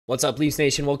What's up, Leafs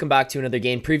Nation? Welcome back to another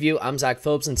game preview. I'm Zack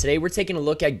Phillips, and today we're taking a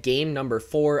look at game number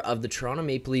 4 of the Toronto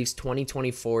Maple Leafs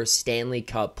 2024 Stanley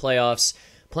Cup Playoffs.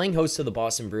 Playing host to the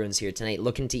Boston Bruins here tonight,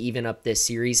 looking to even up this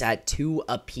series at 2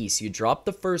 apiece. You drop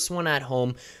the first one at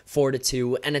home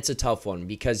 4-2, and it's a tough one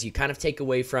because you kind of take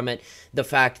away from it the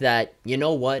fact that, you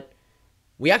know what,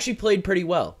 we actually played pretty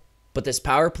well, but this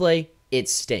power play, it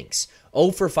stinks.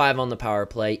 0 for 5 on the power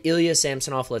play. Ilya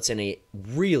Samsonov lets in a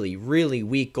really, really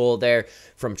weak goal there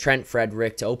from Trent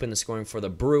Frederick to open the scoring for the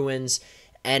Bruins,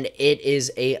 and it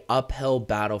is a uphill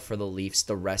battle for the Leafs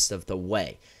the rest of the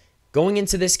way. Going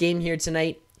into this game here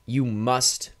tonight, you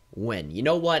must win. You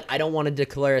know what? I don't want to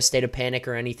declare a state of panic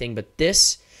or anything, but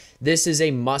this is a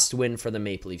must-win for the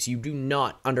Maple Leafs. You do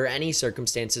not, under any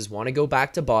circumstances, want to go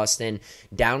back to Boston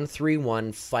down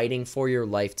 3-1, fighting for your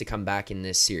life to come back in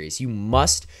this series. You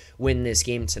must win this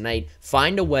game tonight,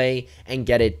 find a way, and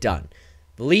get it done.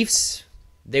 The Leafs,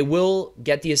 they will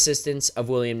get the assistance of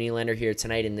William Nylander here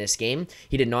tonight in this game.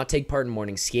 He did not take part in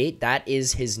morning skate. That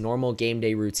is his normal game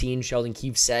day routine. Sheldon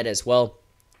Keefe said as well,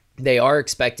 they are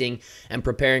expecting and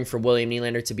preparing for William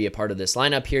Nylander to be a part of this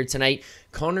lineup here tonight.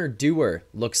 Connor Dewar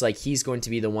looks like he's going to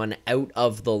be the one out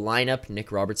of the lineup.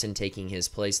 Nick Robertson taking his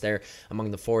place there among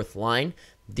the fourth line.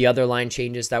 The other line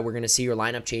changes that we're going to see, or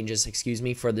lineup changes,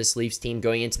 for this Leafs team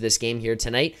going into this game here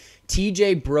tonight.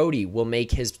 TJ Brodie will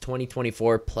make his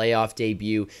 2024 playoff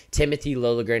debut. Timothy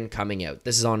Liljegren coming out.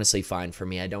 This is honestly fine for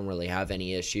me. I don't really have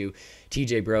any issue.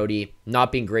 TJ Brodie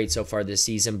not being great so far this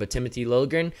season, but Timothy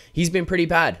Liljegren, he's been pretty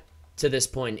bad to this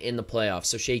point in the playoffs,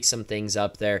 so shake some things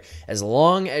up there. As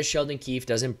long as Sheldon Keefe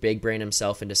doesn't big brain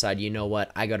himself and decide, you know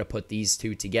what, I got to put these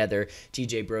two together,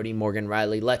 TJ Brodie, Morgan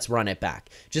Riley, let's run it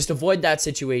back. Just avoid that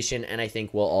situation, and I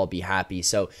think we'll all be happy.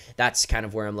 So that's kind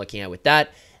of where I'm looking at with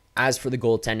that. As for the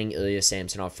goaltending, Ilya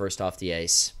Samsonov first off the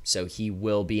ice, so he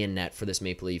will be in net for this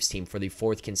Maple Leafs team for the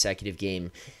 4th consecutive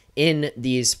game in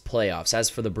these playoffs. As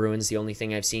for the Bruins, the only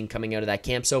thing I've seen coming out of that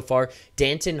camp so far,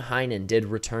 Danton Heinen did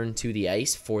return to the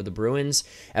ice for the Bruins.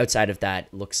 Outside of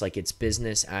that, looks like it's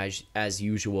business as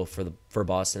usual for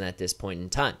Boston at this point in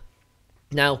time.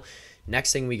 Now,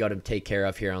 next thing we got to take care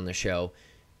of here on the show,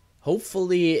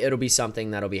 hopefully it'll be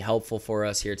something that'll be helpful for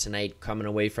us here tonight coming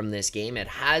away from this game. It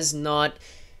has not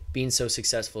been so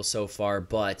successful so far,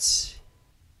 but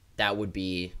that would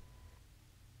be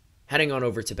heading on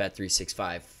over to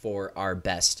Bet365 for our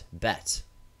best bet.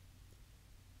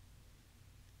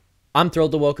 I'm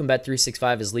thrilled to welcome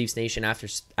Bet365 as Leafs Nation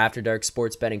After Dark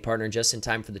sports betting partner just in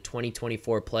time for the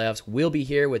 2024 playoffs. We'll be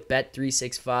here with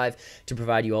Bet365 to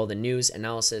provide you all the news,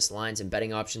 analysis, lines, and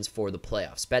betting options for the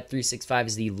playoffs. Bet365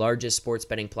 is the largest sports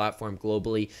betting platform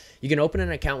globally. You can open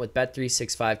an account with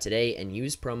Bet365 today and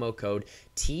use promo code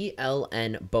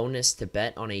TLN bonus to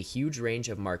bet on a huge range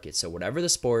of markets. So whatever the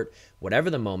sport, whatever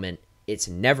the moment, it's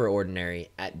never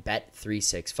ordinary at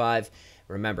Bet365.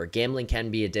 Remember, gambling can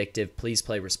be addictive. Please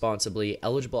play responsibly.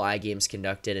 Eligible iGames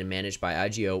conducted and managed by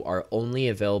IGO are only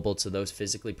available to those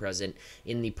physically present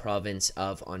in the province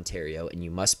of Ontario, and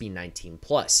you must be 19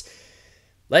 plus.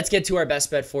 Let's get to our best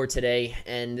bet for today,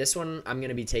 and this one I'm going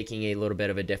to be taking a little bit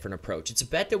of a different approach. It's a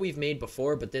bet that we've made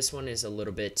before, but this one is a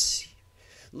little bit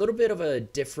of a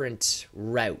different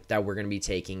route that we're going to be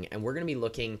taking, and we're going to be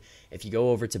looking, if you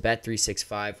go over to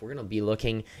Bet365, we're going to be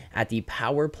looking at the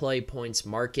power play points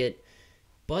market.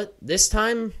 But this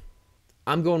time,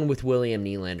 I'm going with William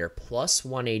Nylander, plus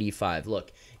 185.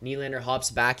 Look, Nylander hops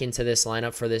back into this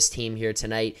lineup for this team here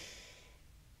tonight.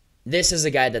 This is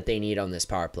a guy that they need on this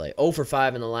power play. 0 for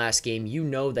 5 in the last game. You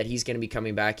know that he's going to be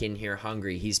coming back in here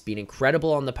hungry. He's been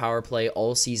incredible on the power play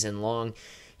all season long.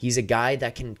 He's a guy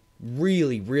that can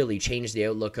really change the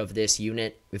outlook of this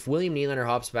unit. If William Nylander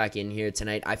hops back in here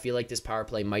tonight, I feel like this power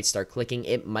play might start clicking.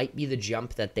 It might be the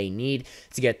jump that they need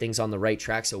to get things on the right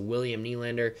track. So William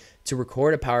Nylander to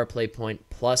record a power play point,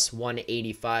 plus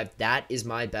 185. That is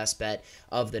my best bet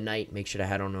of the night. Make sure to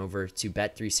head on over to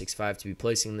Bet365 to be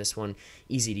placing this one.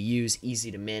 Easy to use, easy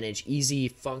to manage, easy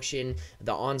function.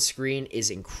 The on-screen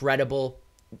is incredible.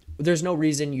 There's no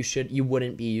reason you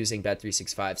wouldn't be using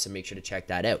Bet365, so make sure to check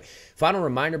that out. Final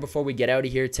reminder before we get out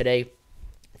of here today,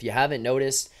 if you haven't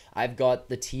noticed, I've got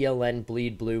the TLN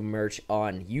Bleed Blue merch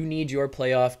on. You need your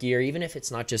playoff gear, even if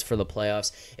it's not just for the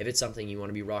playoffs. If it's something you want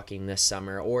to be rocking this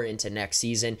summer or into next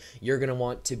season, you're going to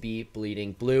want to be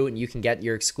bleeding blue, and you can get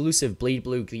your exclusive Bleed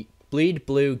Blue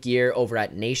gear over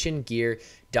at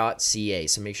nationgear.ca.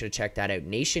 So make sure to check that out,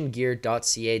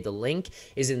 nationgear.ca. The link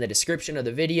is in the description of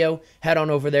the video. Head on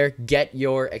over there, get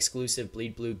your exclusive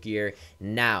Bleed Blue gear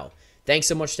now. Thanks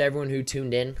so much to everyone who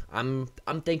tuned in. I'm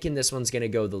thinking this one's going to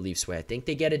go the Leafs way. I think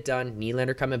they get it done.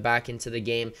 Nylander coming back into the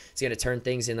game. It's going to turn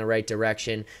things in the right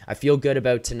direction. I feel good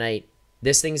about tonight.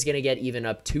 This thing's going to get even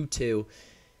up 2-2.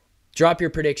 Drop your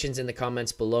predictions in the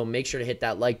comments below. Make sure to hit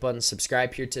that like button,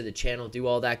 subscribe here to the channel, do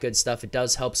all that good stuff. It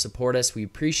does help support us. We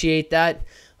appreciate that.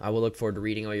 I will look forward to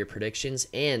reading all your predictions,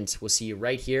 and we'll see you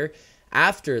right here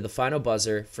after the final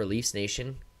buzzer for Leafs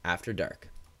Nation After Dark.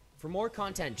 For more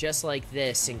content just like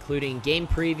this, including game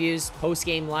previews,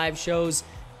 post-game live shows,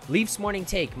 Leafs Morning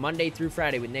Take Monday through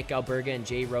Friday with Nick Alberga and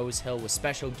Jay Rosehill with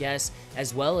special guests,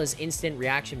 as well as instant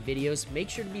reaction videos,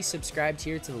 make sure to be subscribed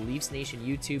here to the Leafs Nation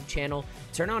YouTube channel.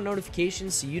 Turn on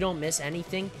notifications so you don't miss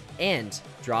anything, and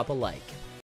drop a like.